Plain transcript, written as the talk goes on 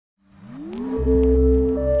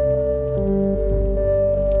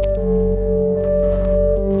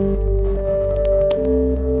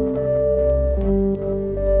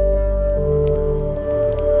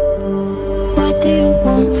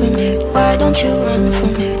don't you run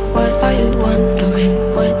from me? What are you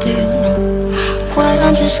wondering? What do you know? Why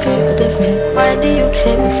aren't you scared of me? Why do you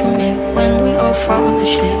care from me? When we all fall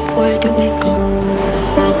asleep, where do we go?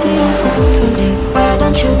 What do you want from me? Why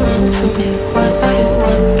don't you run from me? What are you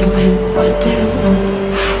wondering? What do you know?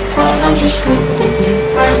 Why aren't you scared of me?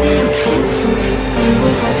 Why do you care from me? When we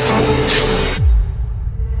all fall asleep,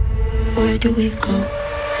 where do we go?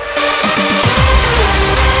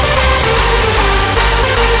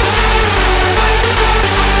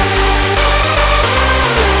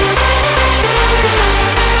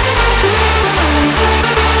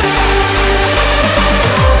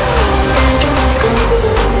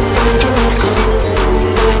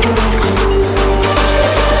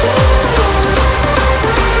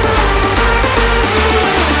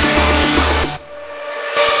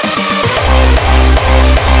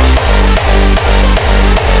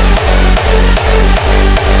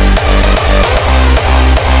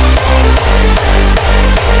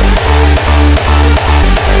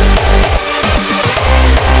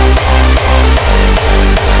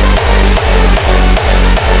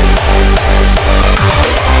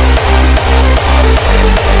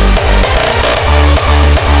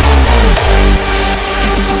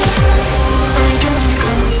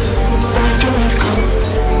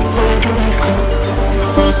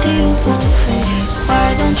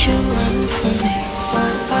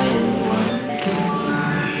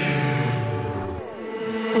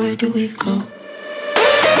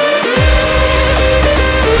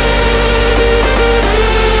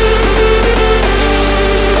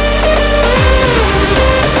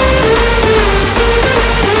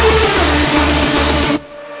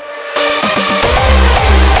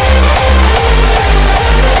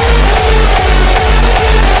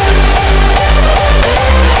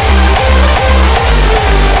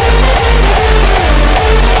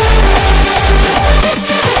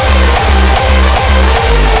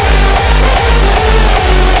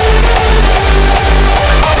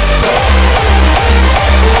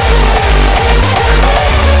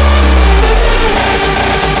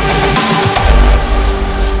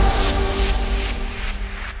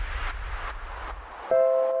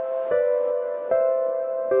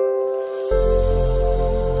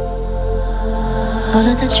 All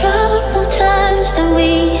of the troubled times that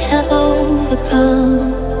we have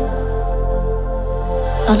overcome,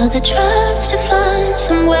 all of the tries to find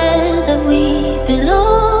somewhere that we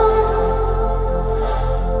belong.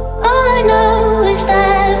 All I know is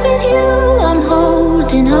that with you I'm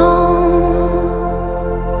holding on.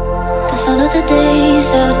 'Cause all of the days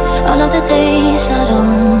out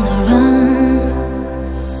on the run.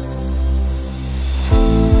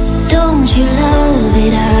 Don't you love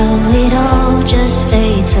it how it all just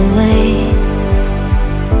fades away?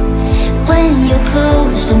 When you're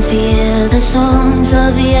close, don't fear the songs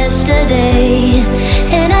of yesterday.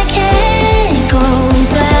 And I can't go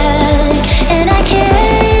back, and I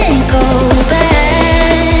can't go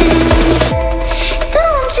back.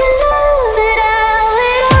 Don't you love it how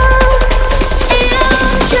it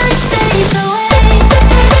all just fades away?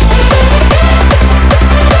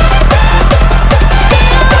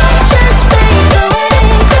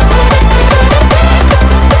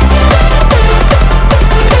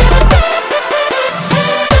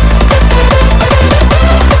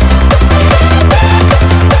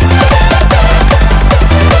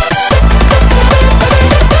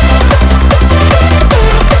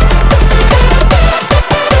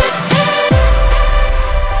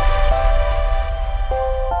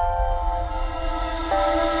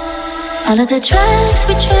 All of the tracks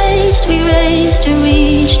we traced, we raced to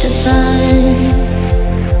reach the sun.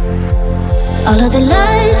 All of the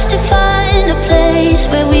lights to find a place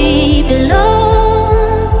where we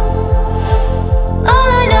belong. All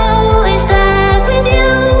I know is that with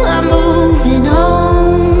you I'm moving on.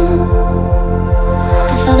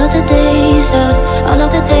 'Cause all of the days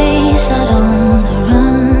out on the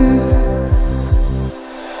run.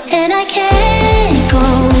 And I can't go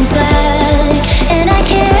back, and I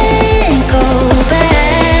can't go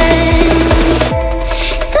back.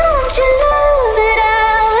 Don't you love it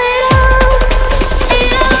how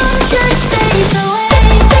it all just fades away?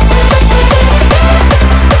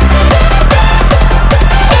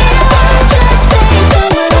 It all just fades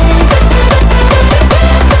away.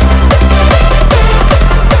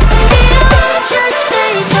 It all just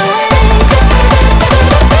fades away.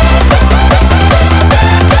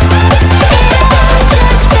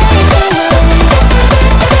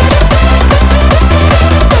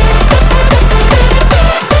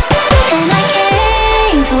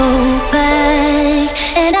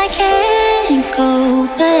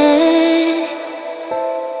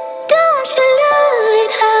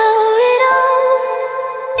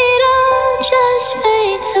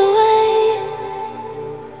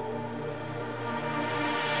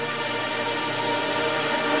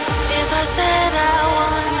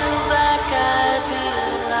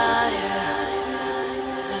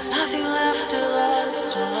 nothing left to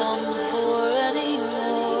last or long for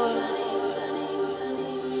anymore.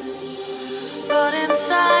 But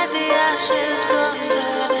inside the ashes burns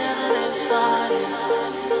an endless fire,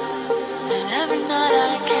 and every night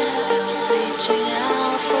I can't help reaching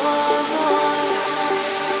out for more.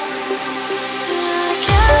 And I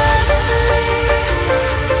can't sleep,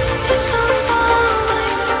 you're so far away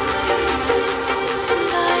from me,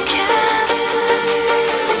 and I can't sleep.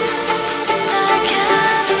 I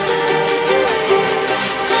can't sleep.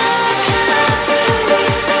 I can't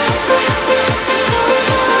sleep. You're so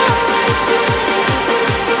far away from me.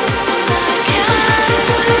 I can't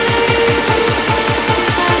sleep.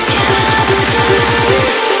 I can't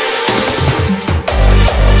sleep.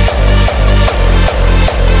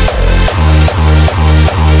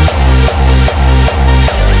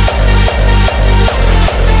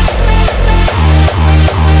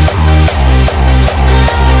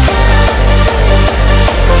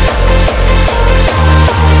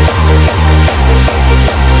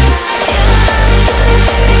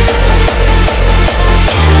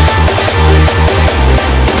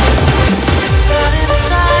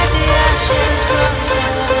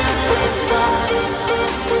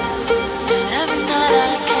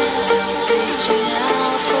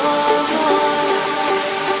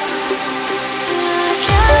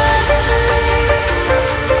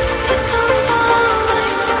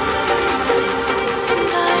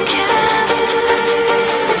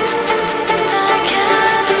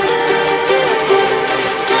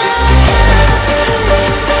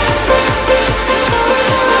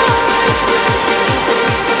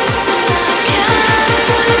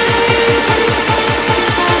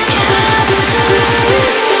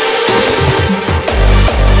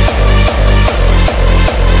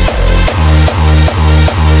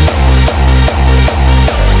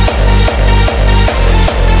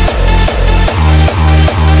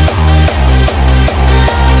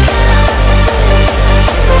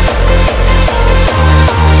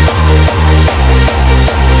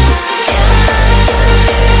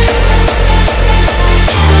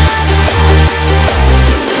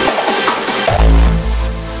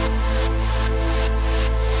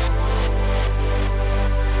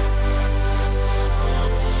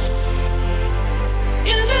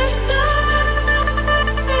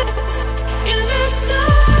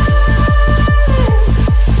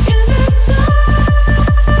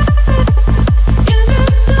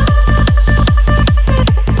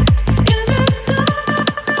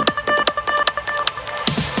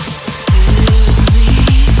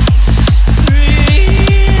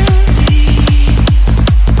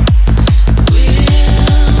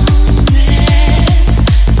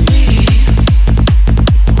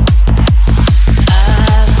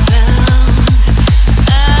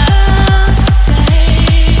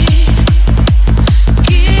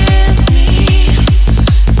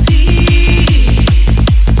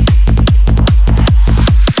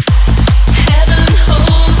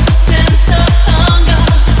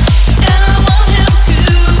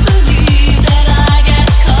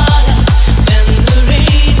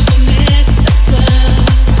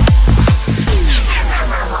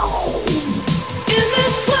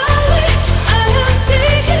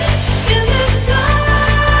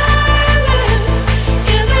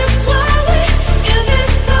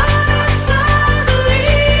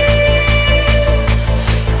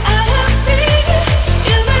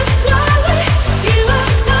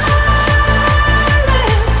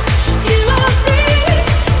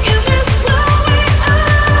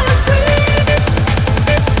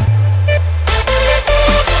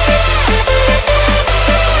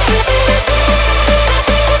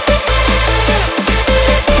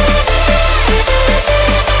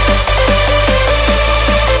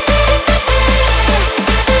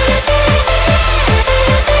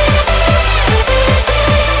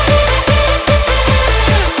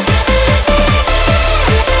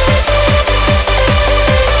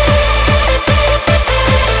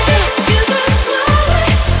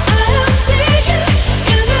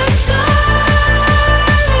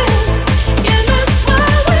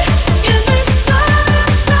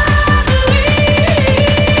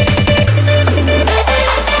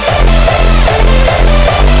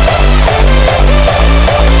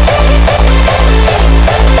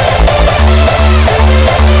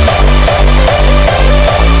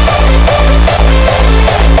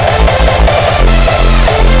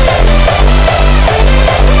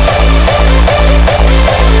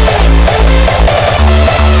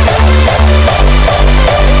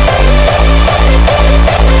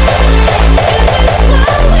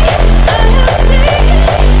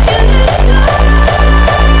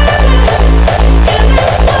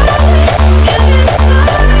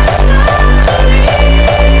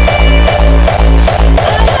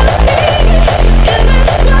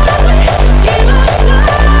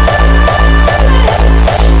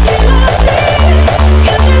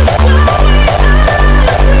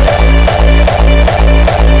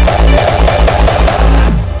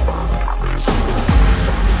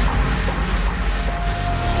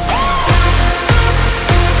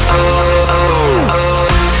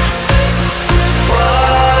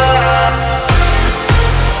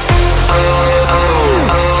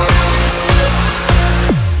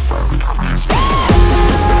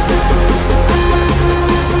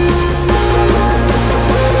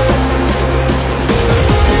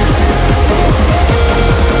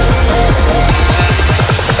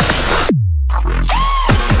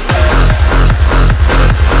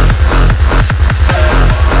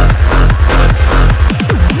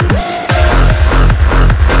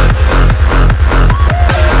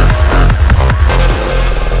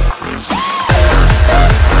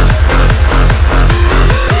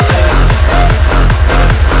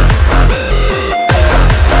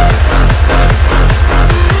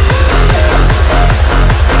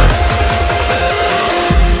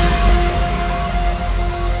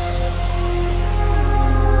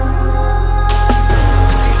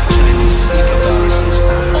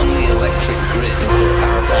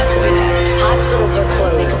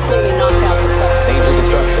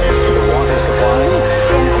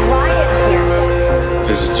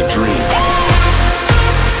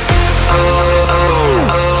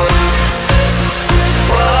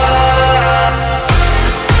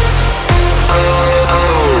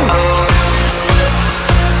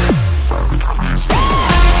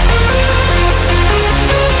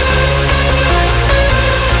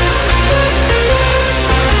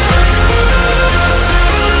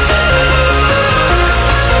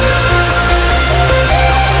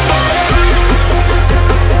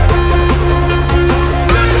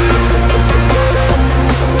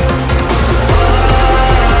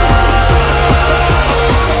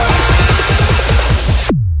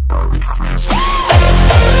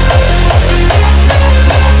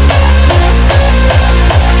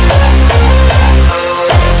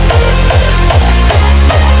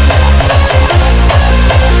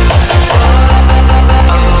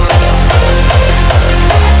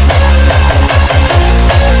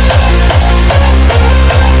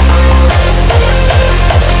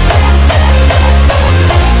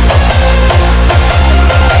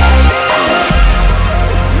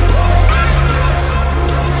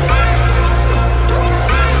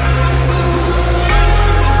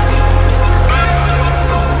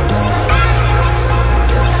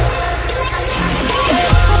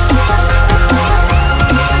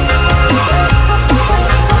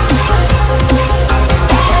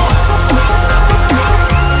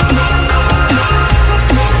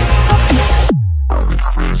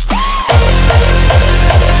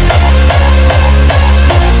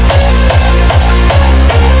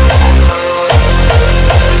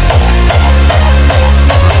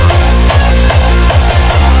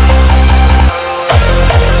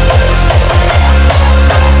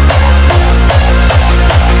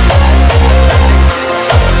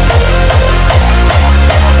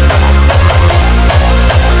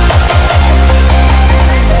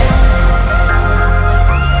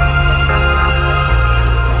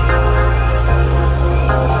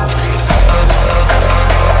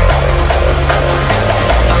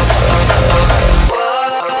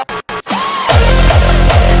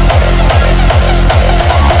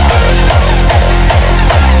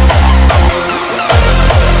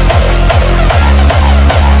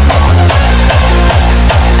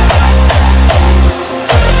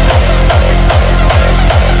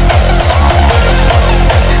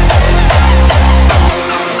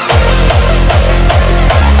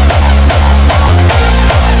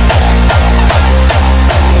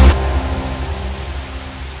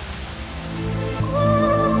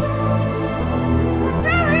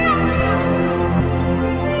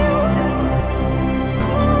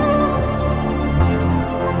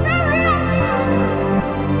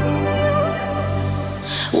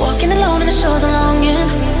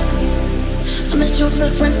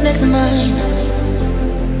 footprints next to mine.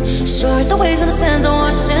 Sure as the waves on the sands are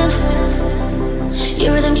washing.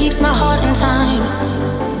 Your rhythm keeps my heart in time.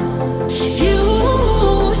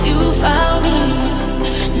 You found me,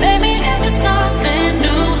 made me into something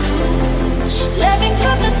new. Let me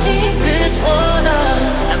through the deepest water.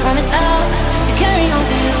 I promise I'll to carry on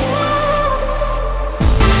for you.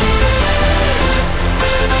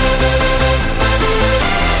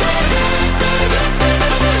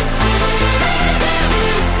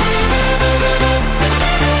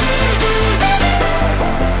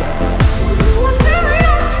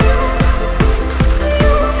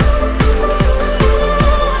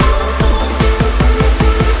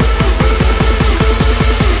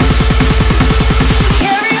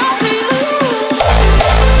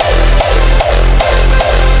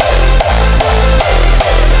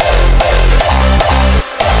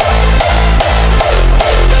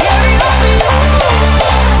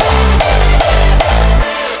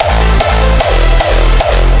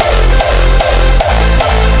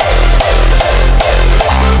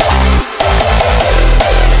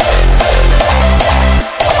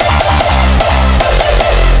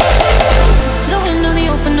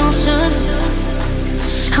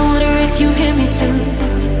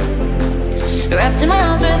 Wrapped in my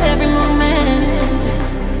arms with every moment,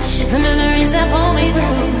 the memories that pull me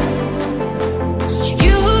through.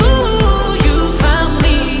 You found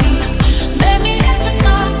me, made me into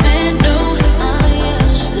something new.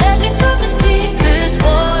 Let me through the deepest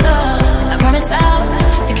water. I promise I'll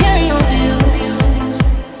to carry on for you.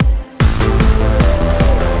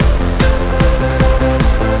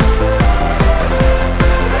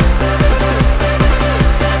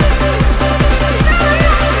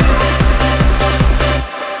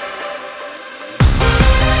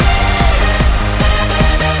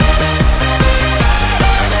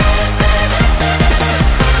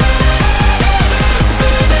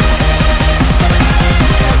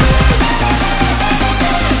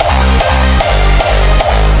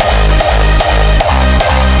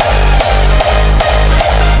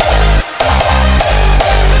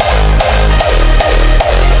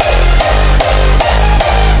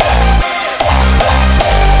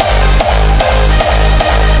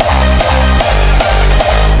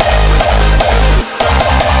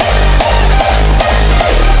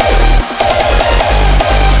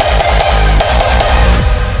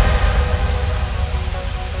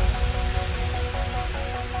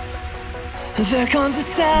 There comes a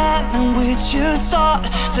time in which you start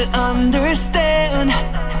to understand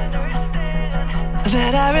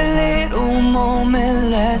that every little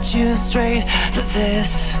moment led you straight to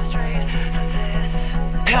this.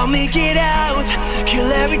 Help me get out, kill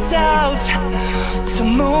every doubt, to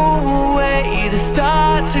move away, to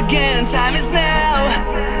start again. Time is now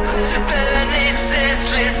to burn this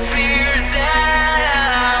senseless fear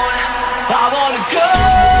down. I wanna go,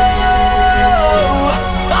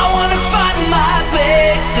 I wanna find my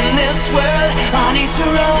place in this world. I need to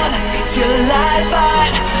run till I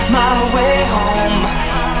find my way home.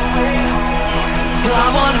 I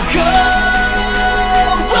wanna go,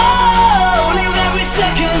 whoa, leave every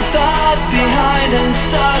second thought behind and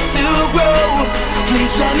start to grow.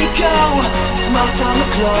 Please let me go, it's my time to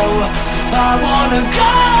glow. I wanna go.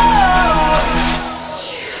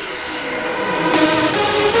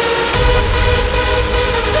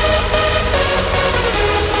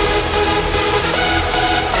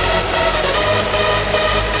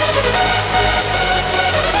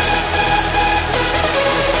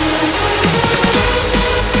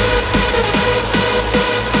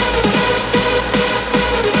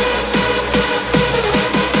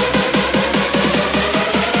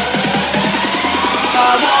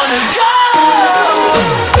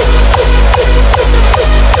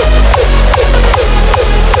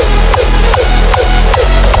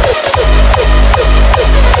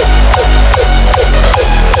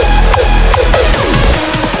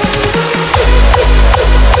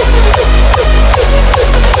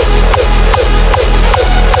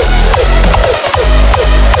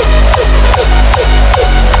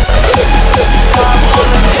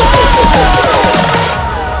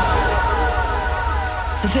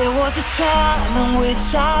 There was a time in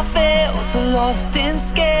which I felt so lost and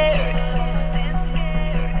scared.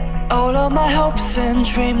 All of my hopes and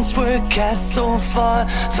dreams were cast so far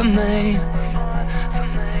from me.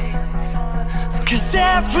 Cause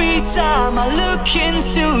every time I look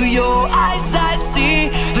into your eyes, I see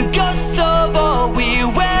the ghost of all we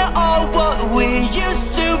were, all what we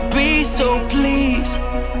used to be. So please,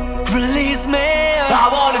 release me. I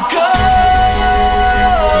wanna go,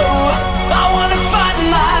 I wanna find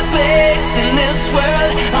my place in this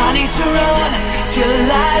world. I need to run till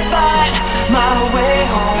I find my way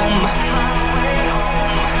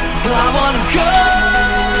go.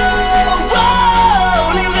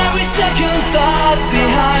 Leave every second thought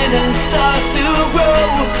behind and start to grow.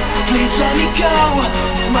 Please let me go,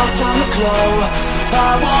 it's my time to glow. I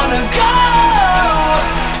wanna go.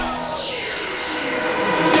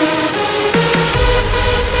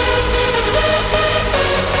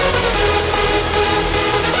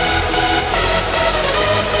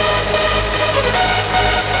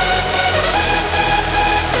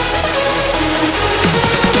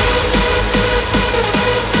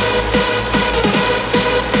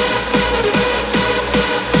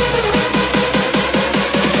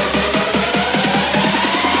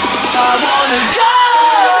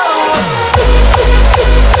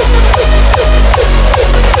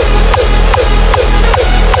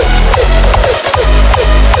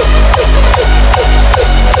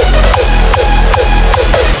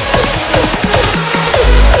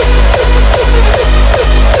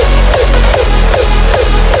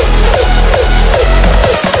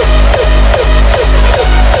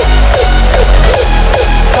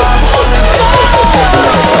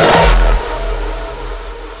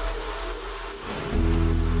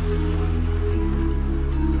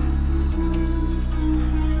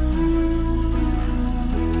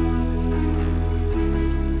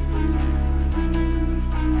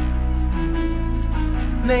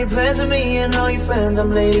 Made plans with me and all your friends.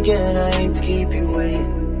 I'm late again, I hate to keep you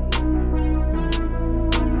waiting.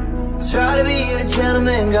 Try to be a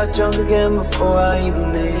gentleman, got drunk again before I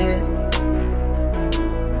even made it.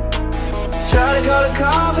 Try to call a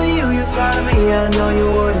call for you, you're tired of me, I know you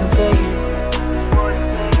wouldn't take it.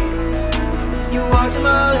 You walked a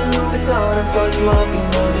mile in Louis Vuitton and fucked them up, you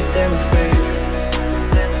know that they're my favorite.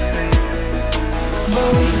 But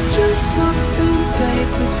we just something they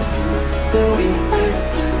pretend that we act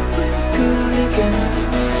that we're good again.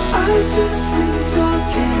 I do things I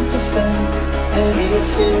can't defend, and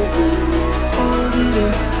even when you hold it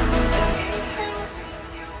in.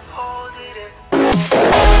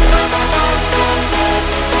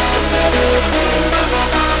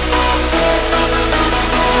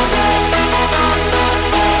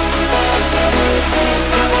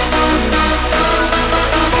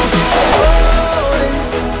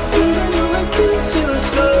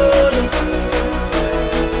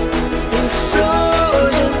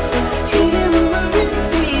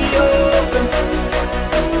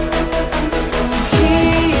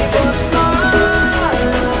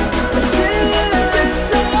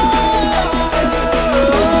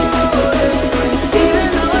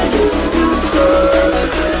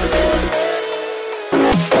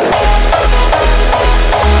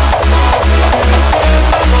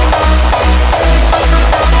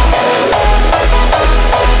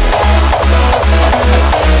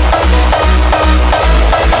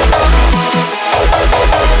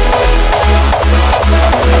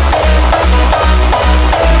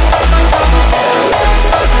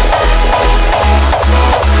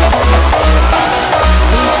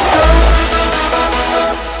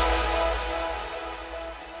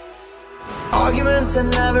 Arguments that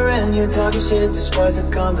never end, you're talking shit to spice the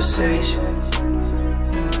conversation.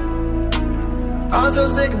 I'm so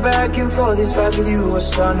sick of back and forth, these fights with you are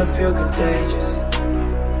starting to feel contagious.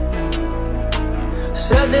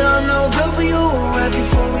 Said that I'm no good for you right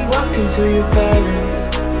before we walk into your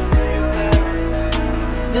parents.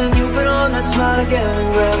 Then you put on that smile again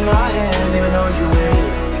and grab my hand, even though you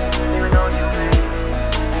waited.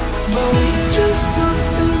 But we just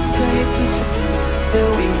something they pretend that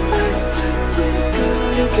we act that we're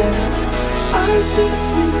good again. I do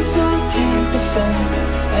things I can't defend,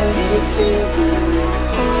 and even when you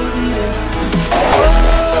hold it in.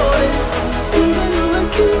 Hold it, even though I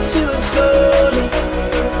kiss you slowly.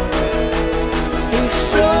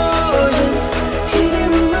 Explosions,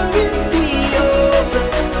 hitting when we're in the open.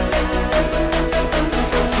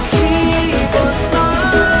 Keep on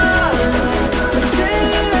smiling until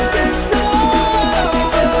it's over.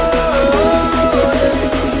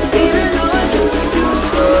 Even though I kiss you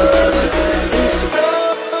slowly.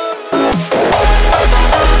 Explode.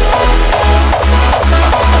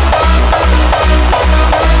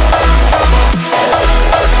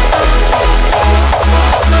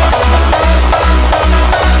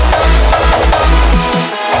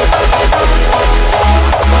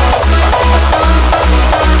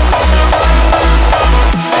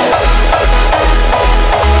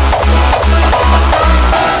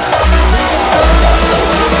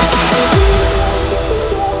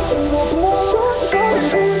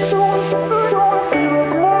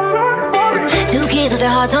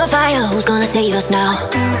 hearts on fire. Who's gonna save us now?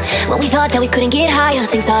 When we thought that we couldn't get higher,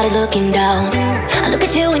 things started looking down. I look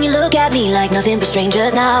at you and you look at me like nothing but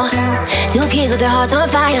strangers now. Two kids with their hearts on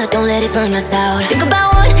fire, don't let it burn us out. Think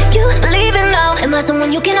about what you believe in now. Am I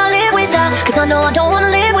someone you cannot live without? Cause I know I don't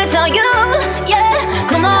wanna live without you. Yeah,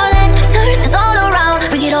 come on, let's turn this all around.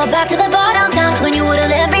 Bring it all back to the bar downtown when you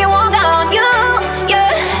would've let me walk out. You,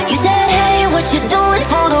 yeah, you said, hey, what you doing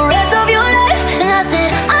for the rest of your life? And I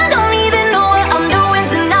said, I don't even know what I'm doing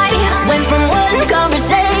tonight. Went from one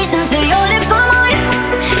conversation to your lips on mine.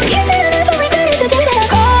 And you said I never regretted the day that I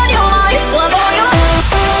called you mine. So I call you mine.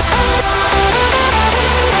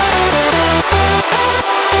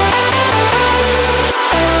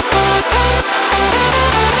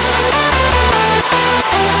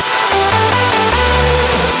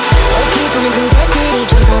 Running through the city,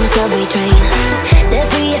 drunk on the subway train. Set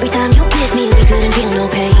free every time you kiss me, we couldn't feel no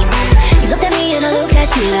pain. You looked at me and I looked at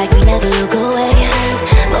you like we never look away.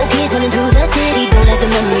 Both kids running through the city, don't let the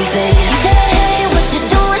memory fade. You said, hey, what you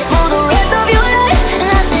doing for the rest of your life? And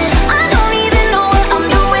I said, I don't even know what I'm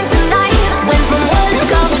doing tonight. Went from one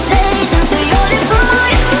conversation to your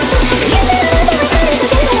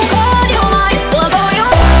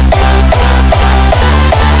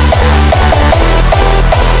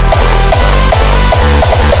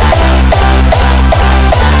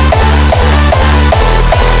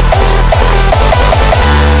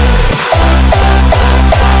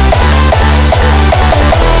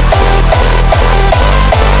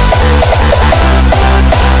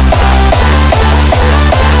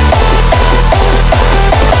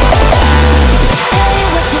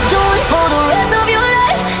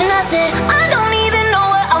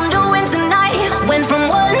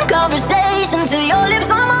lips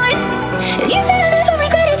on mine. And you said I never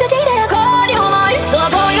regretted the day that I called you mine. So I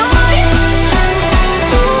call you mine.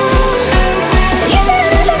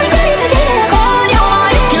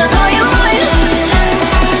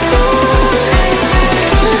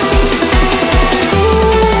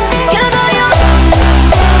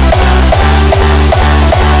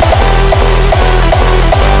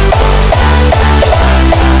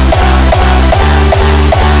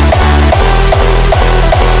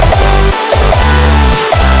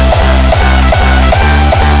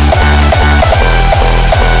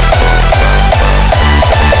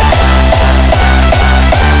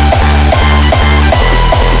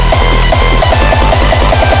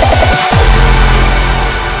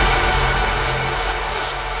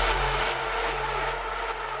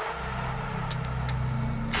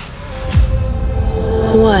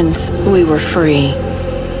 Once we were free,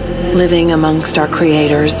 living amongst our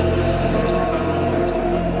creators.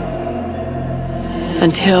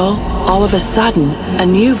 Until, all of a sudden, a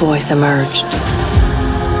new voice emerged.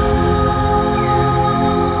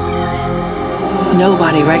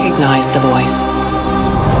 Nobody recognized the voice,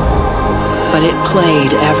 but it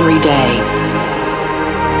played every day,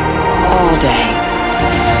 all day.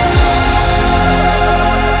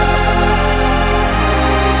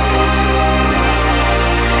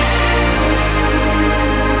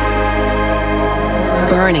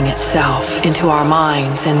 Burning itself into our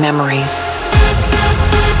minds and memories.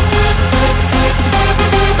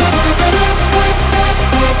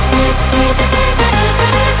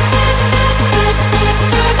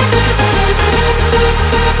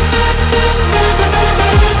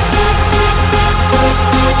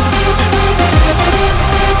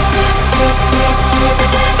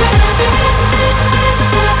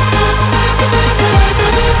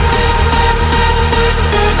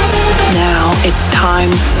 It's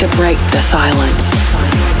time to break the silence,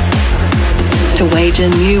 to wage a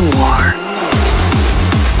new war,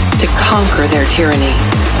 to conquer their tyranny,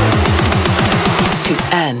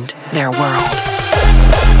 to end their world.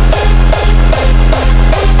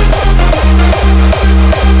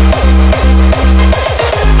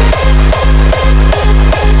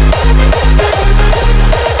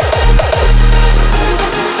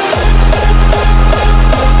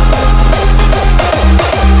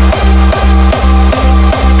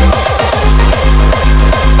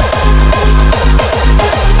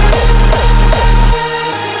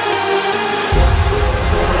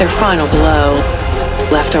 Their final blow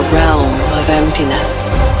left a realm of emptiness.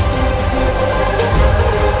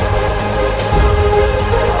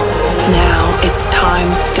 Now it's time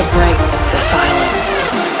to break the silence.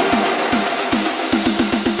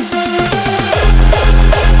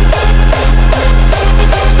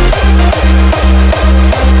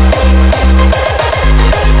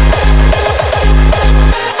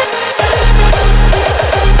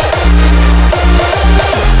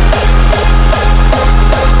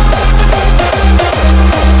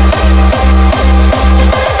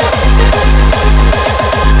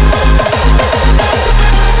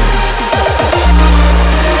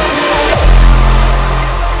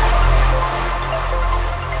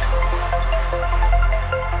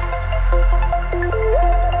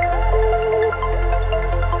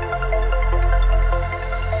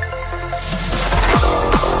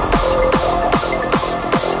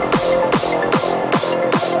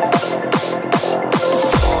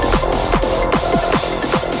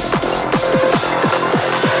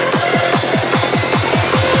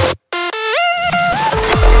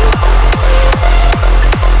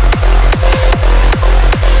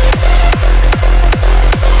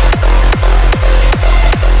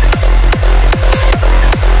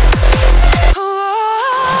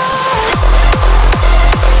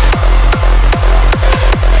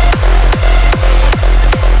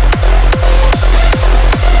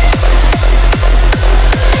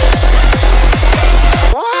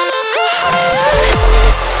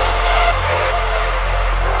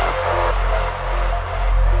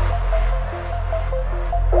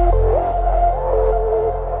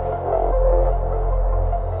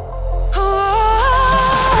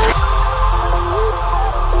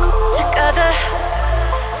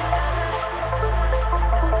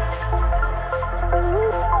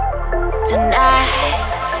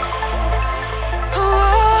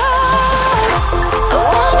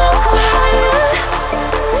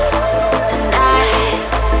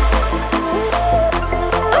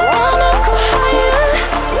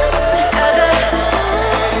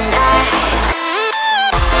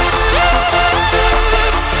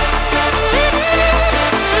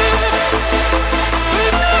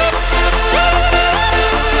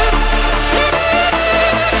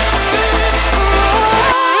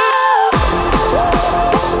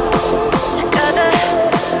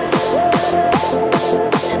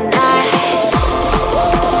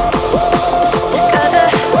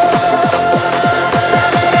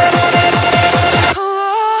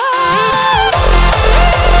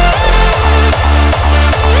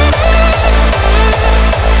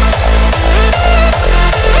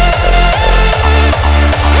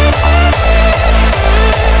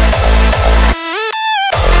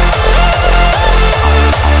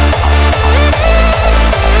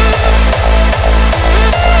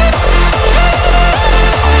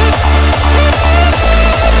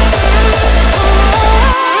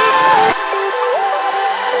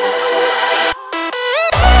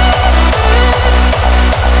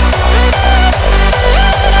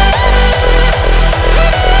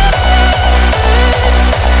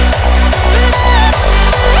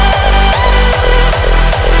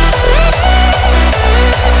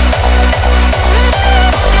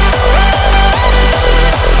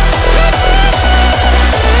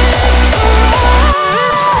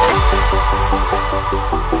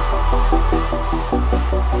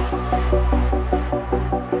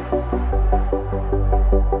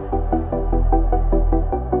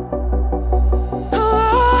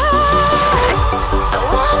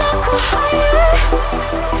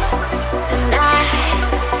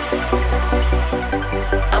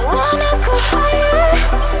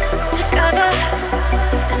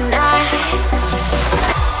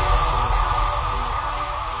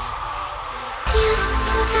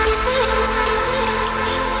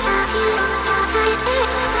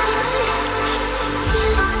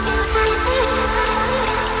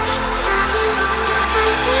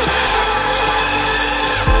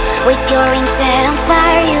 Your ring set on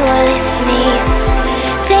fire, you will lift me.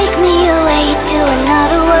 Take me away to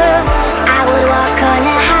another world. I would walk on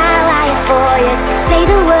a highway for you. Just say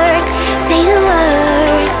the word, say the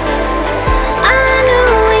word. I knew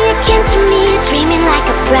when you came to me, dreaming like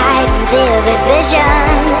a bright and vivid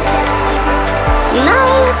vision. Now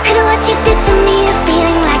look at what you did to me,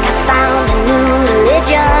 feeling like I found a new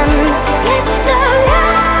religion. It's the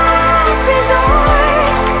last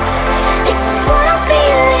resort. This is what I'm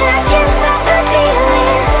feeling, I can't stop the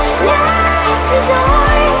feeling. Last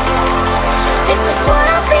resort. This is what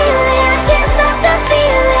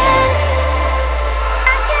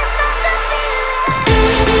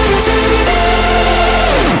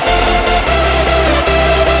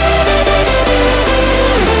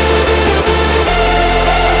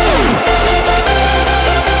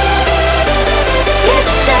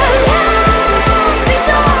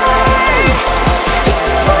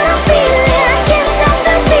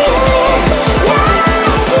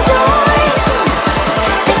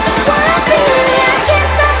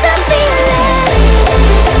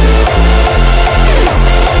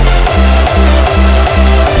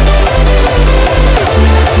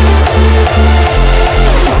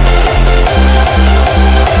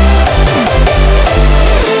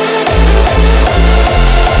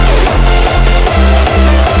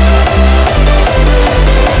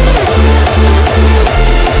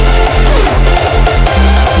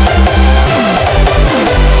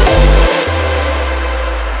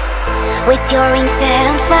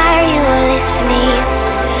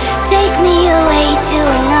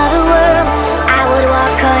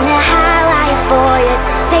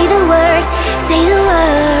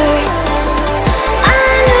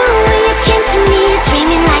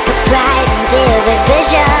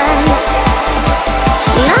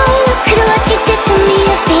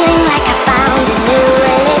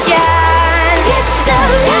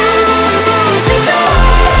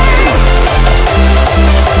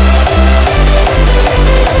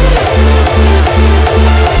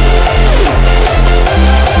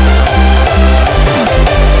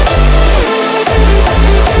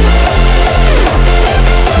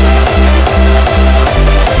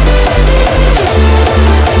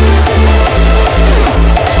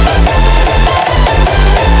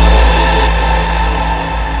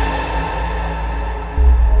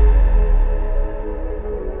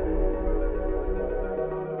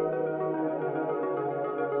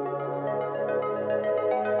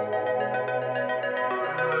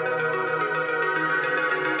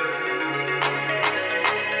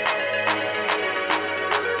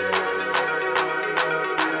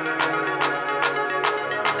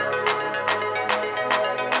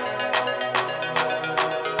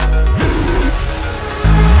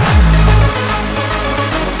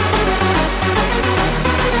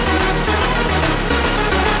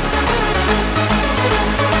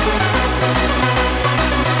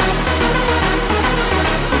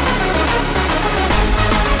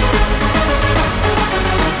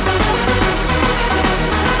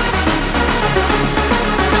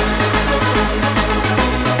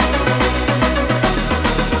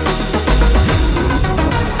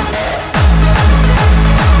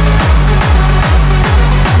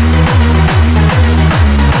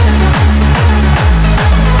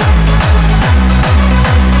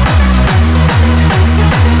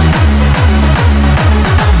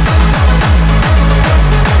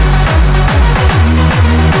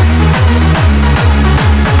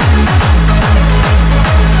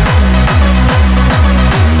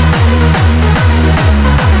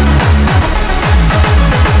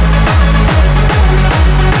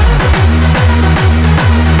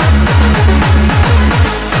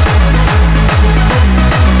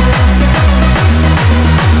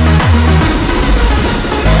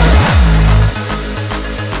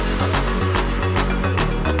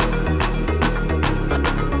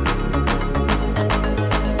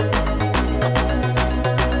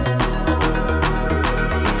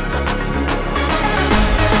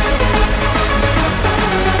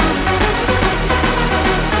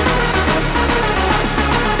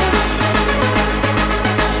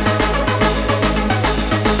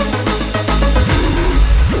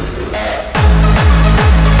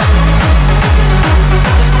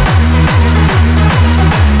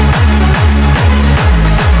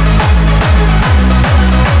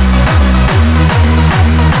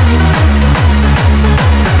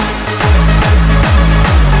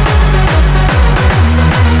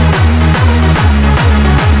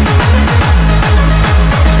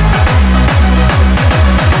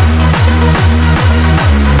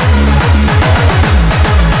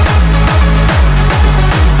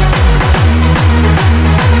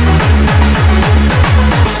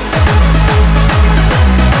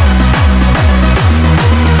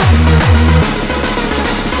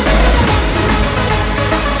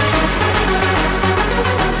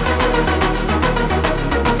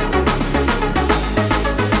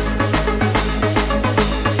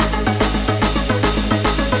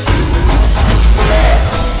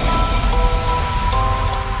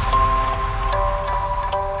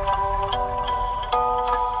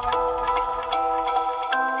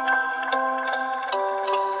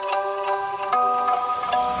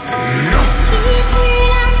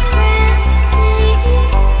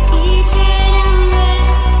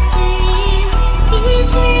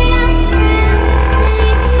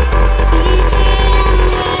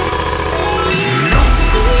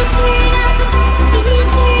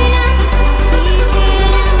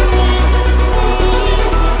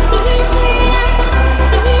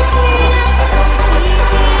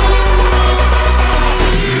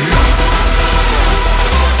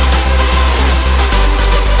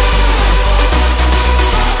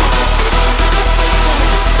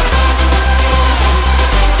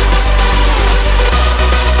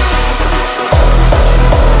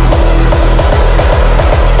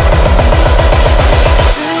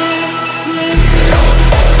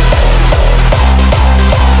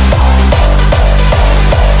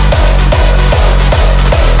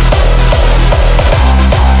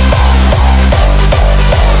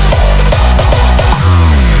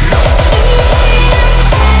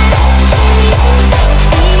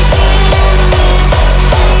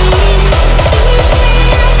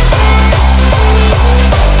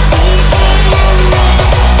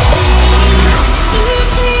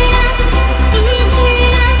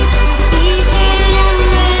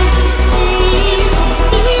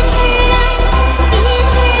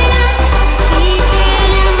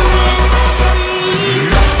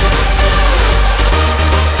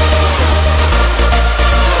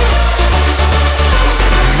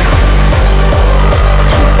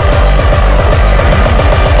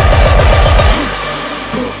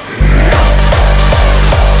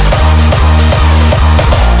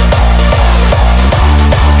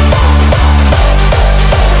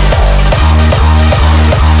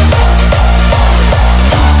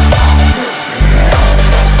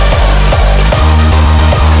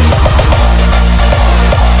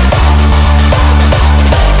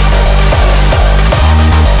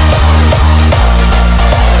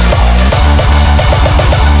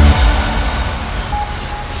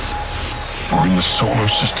We're in the solar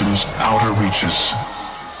system's outer reaches,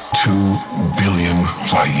 2 billion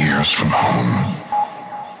light years from home.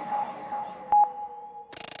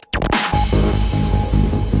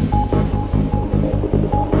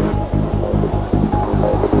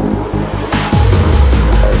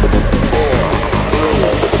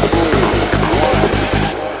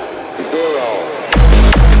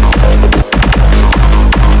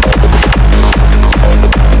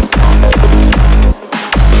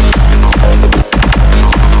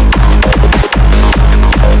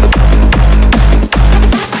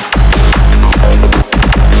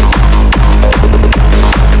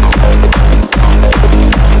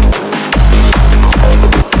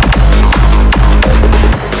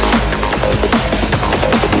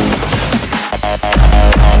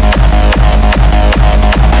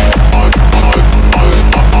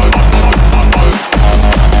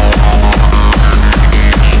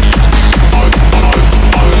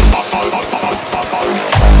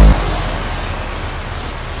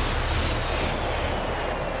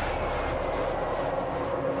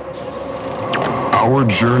 Our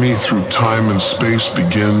journey through time and space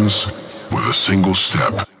begins with a single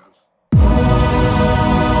step.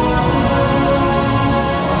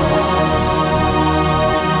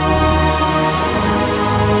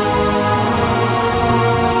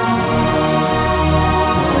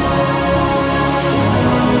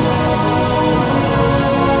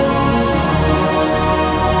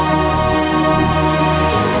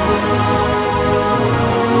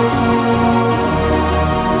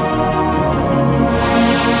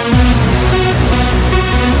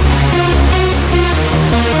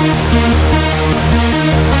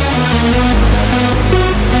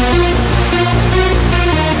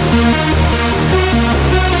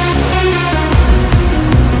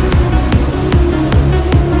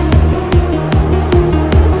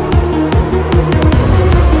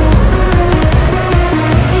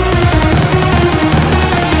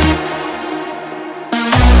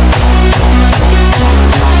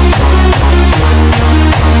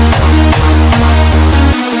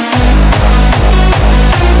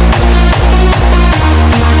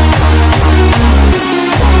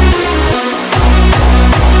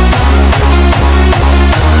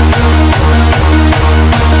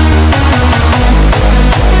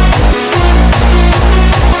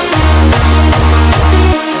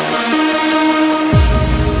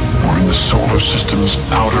 System's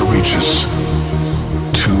outer reaches,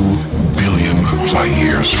 2 billion light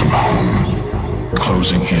years from home,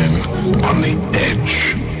 closing in on the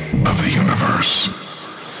edge of the universe.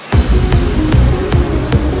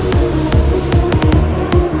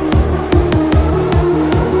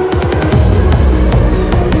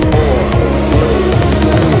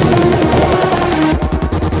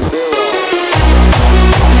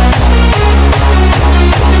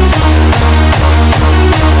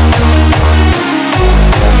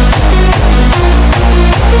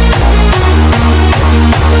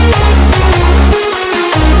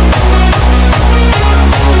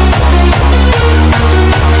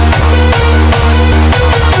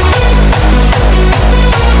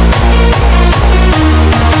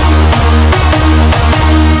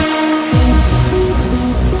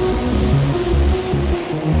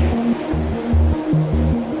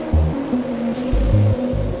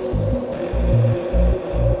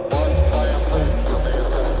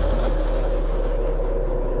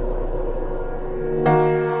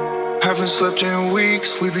 Haven't slept in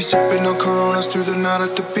weeks. We be sipping on Coronas through the night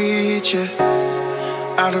at the beach, yeah.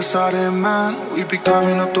 Out of sight and mind, we be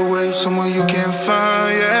carving up the waves somewhere you can't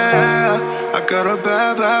find, yeah. I got a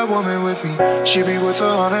bad, bad woman with me. She be with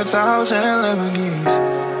 100,000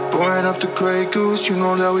 Lamborghinis. Pouring up the Grey Goose, you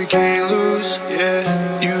know that we can't lose,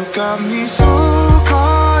 yeah. You got me so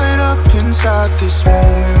caught up inside this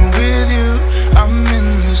moment with you. I'm in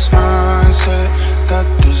this mindset that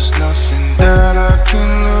there's nothing that I can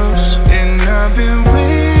lose. And I've been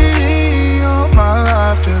waiting all my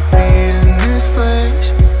life to be in this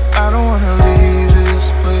place. I don't wanna leave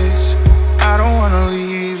this place. I don't wanna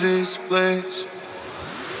leave this place.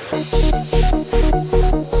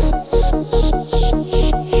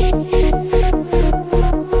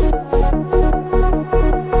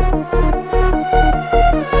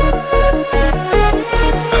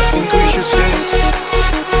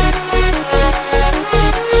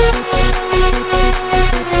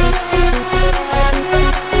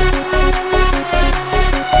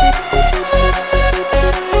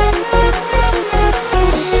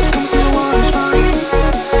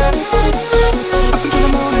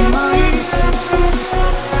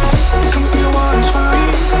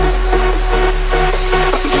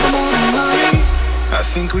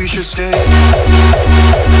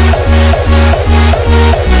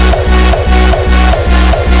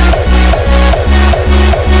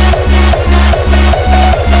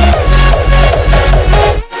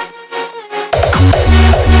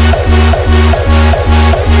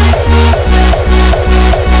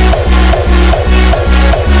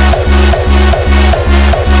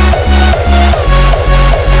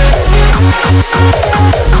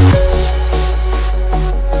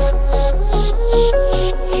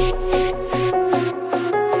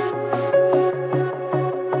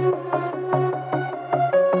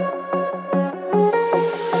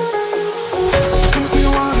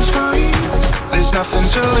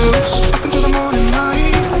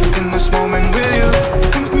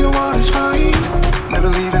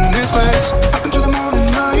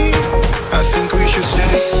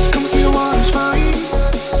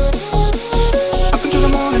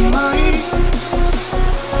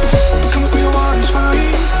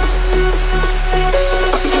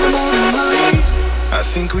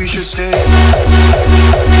 think we should stay.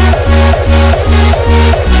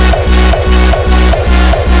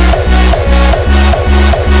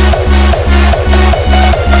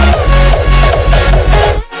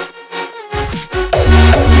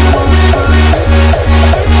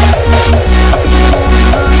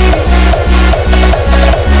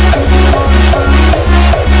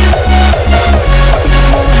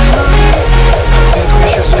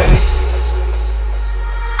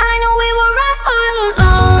 I know we were right all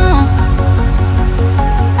along.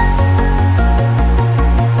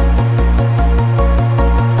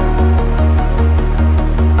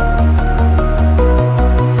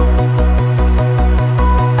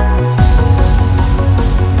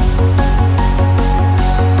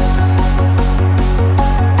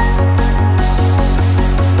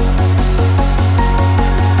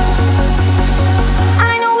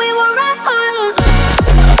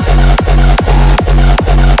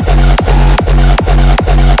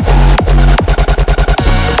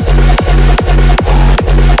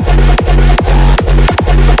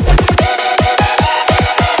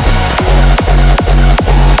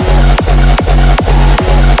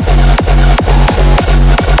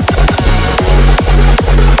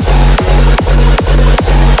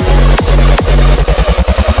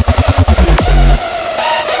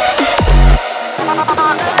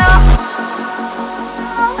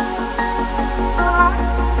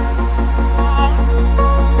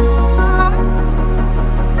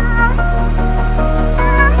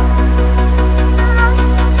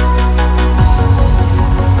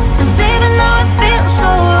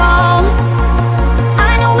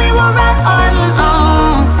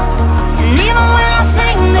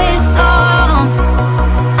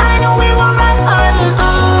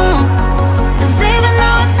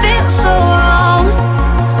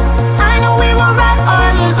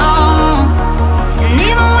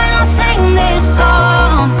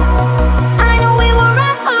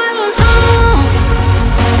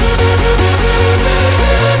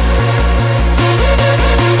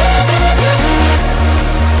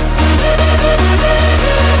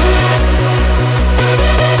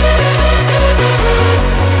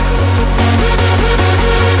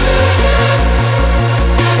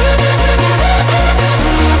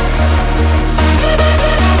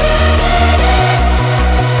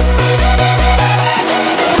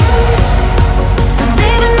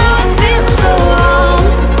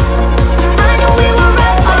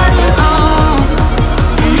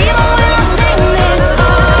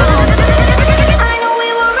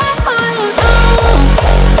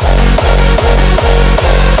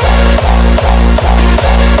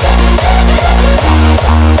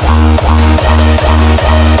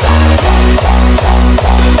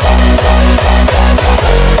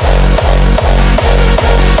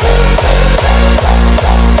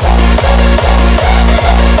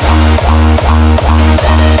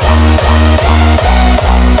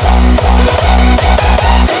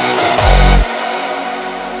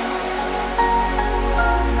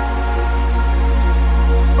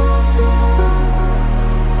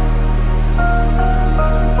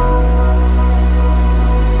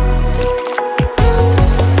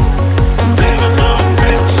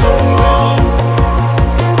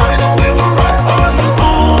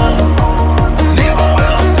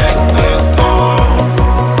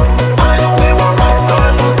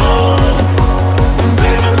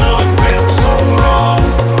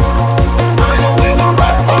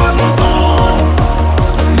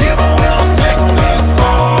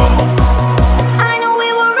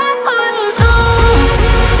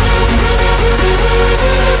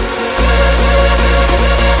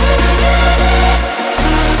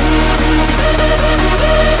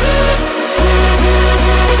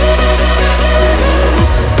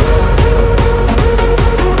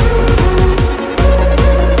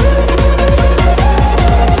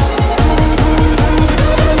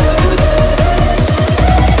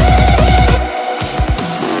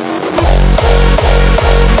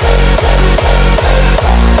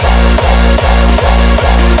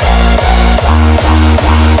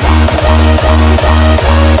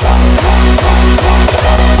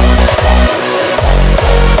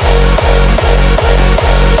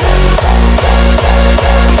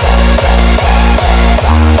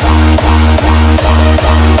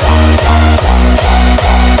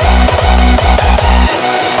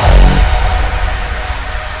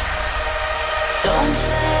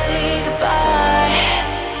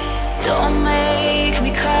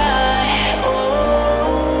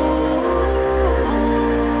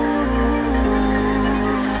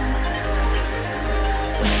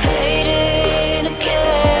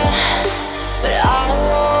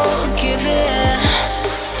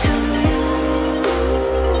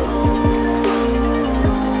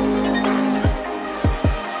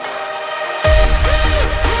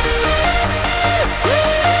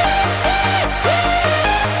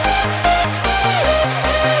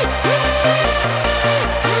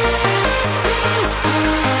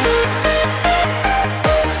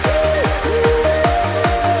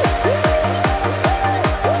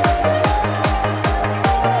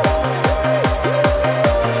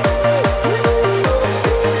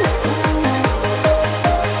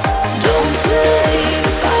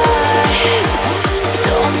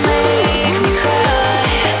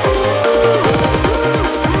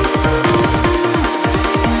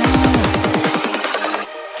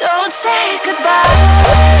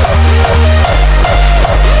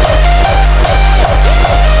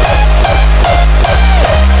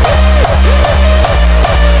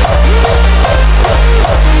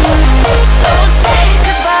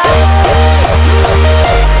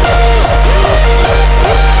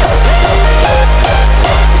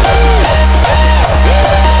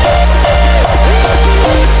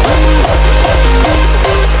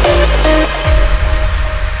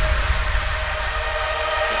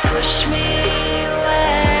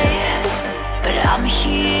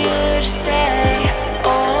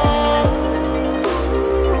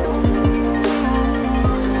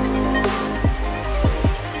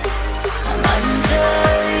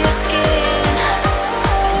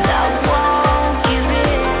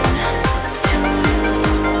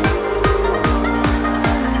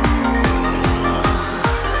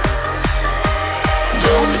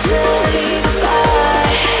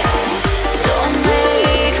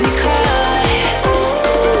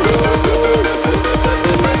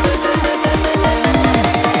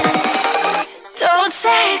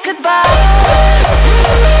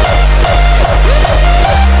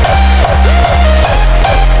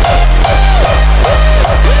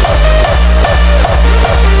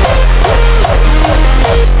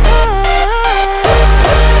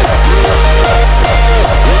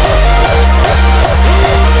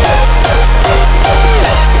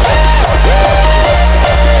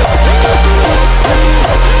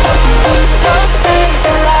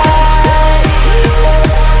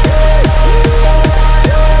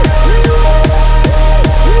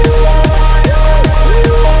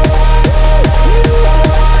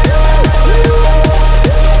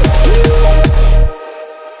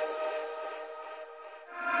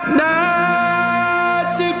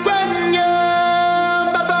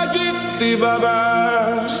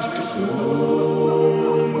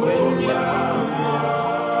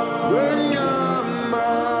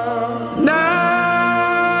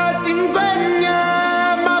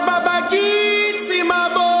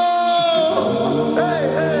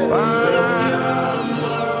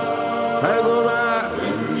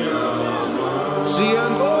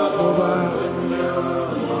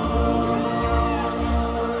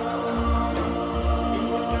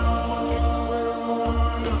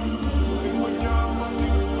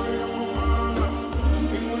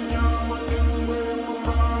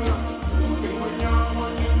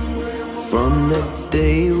 From the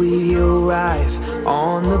day we arrive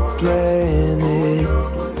on the planet,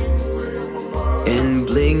 and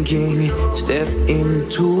blinking step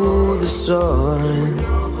into the sun,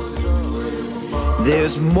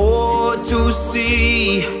 there's more to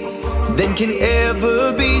see than can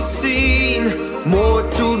ever be seen, more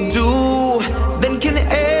to do than can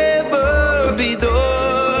ever be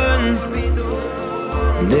done.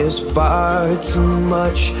 There's far too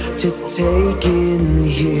much to take in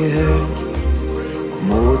here,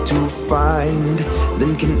 more to find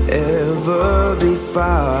than can ever be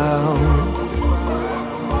found.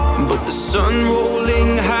 But the sun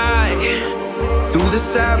rolling high through the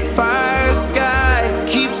sapphire sky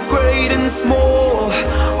keeps great and small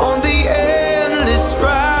on the endless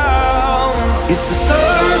round. It's the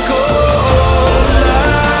circle of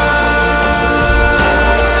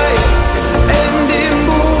life, and it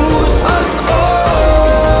moves us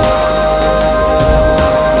all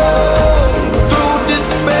through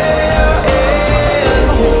despair and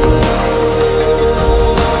hope,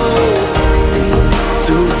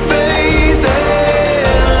 through faith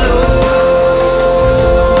and love,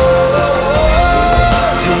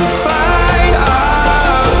 till we find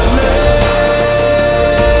our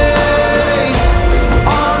place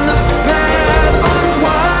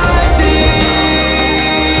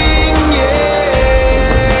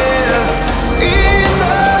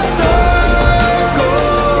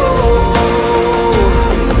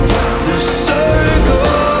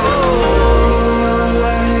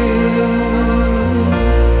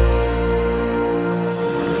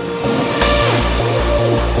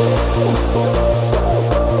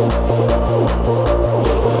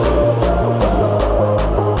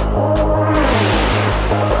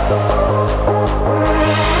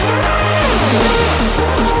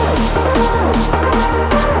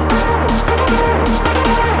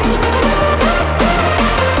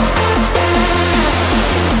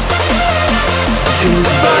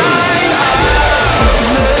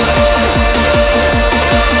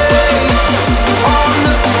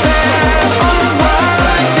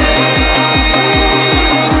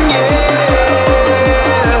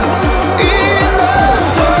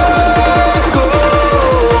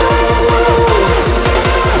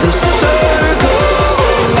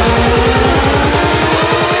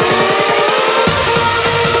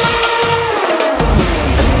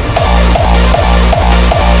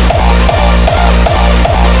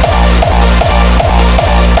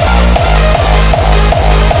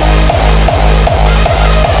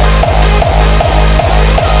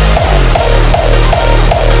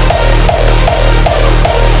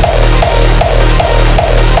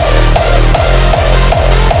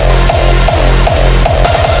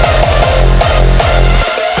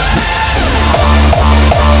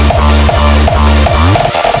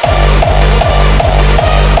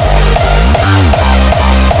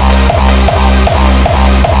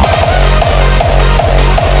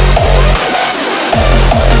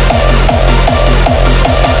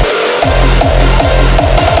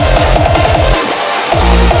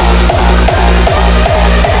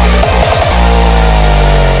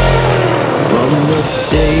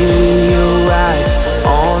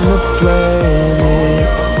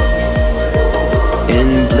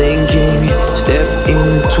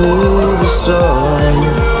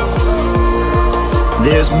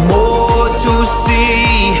more